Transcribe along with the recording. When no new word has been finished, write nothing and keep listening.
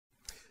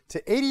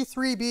To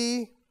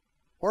 83B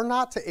or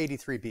not to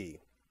 83B?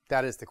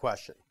 That is the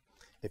question.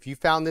 If you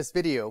found this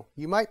video,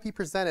 you might be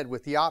presented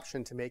with the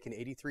option to make an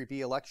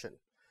 83B election.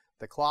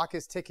 The clock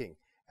is ticking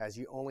as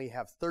you only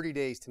have 30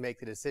 days to make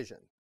the decision.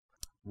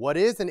 What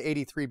is an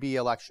 83B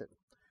election?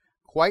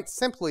 Quite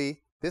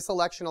simply, this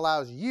election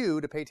allows you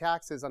to pay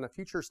taxes on the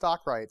future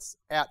stock rights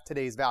at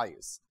today's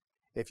values.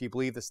 If you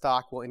believe the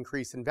stock will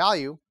increase in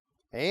value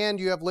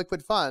and you have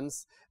liquid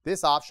funds,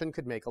 this option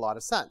could make a lot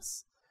of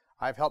sense.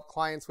 I've helped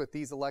clients with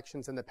these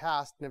elections in the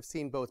past and have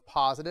seen both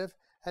positive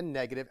and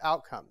negative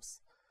outcomes.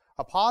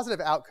 A positive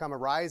outcome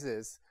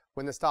arises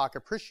when the stock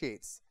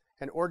appreciates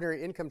and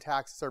ordinary income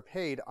taxes are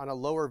paid on a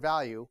lower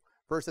value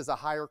versus a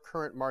higher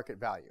current market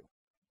value.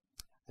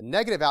 A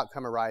negative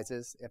outcome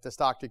arises if the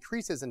stock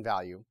decreases in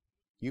value.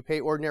 You pay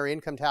ordinary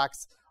income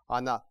tax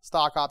on the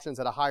stock options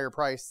at a higher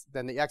price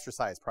than the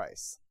exercise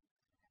price.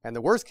 And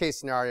the worst case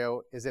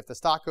scenario is if the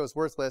stock goes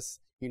worthless,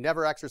 you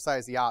never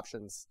exercise the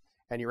options,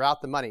 and you're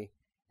out the money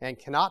and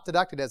cannot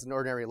deduct it as an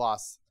ordinary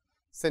loss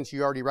since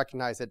you already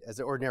recognize it as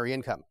ordinary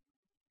income.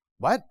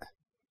 What?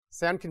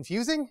 Sound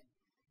confusing?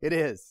 It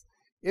is.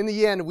 In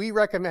the end, we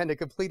recommend a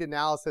complete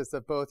analysis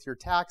of both your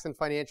tax and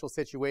financial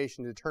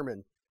situation to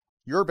determine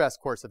your best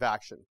course of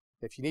action.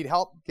 If you need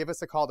help, give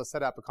us a call to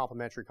set up a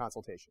complimentary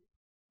consultation.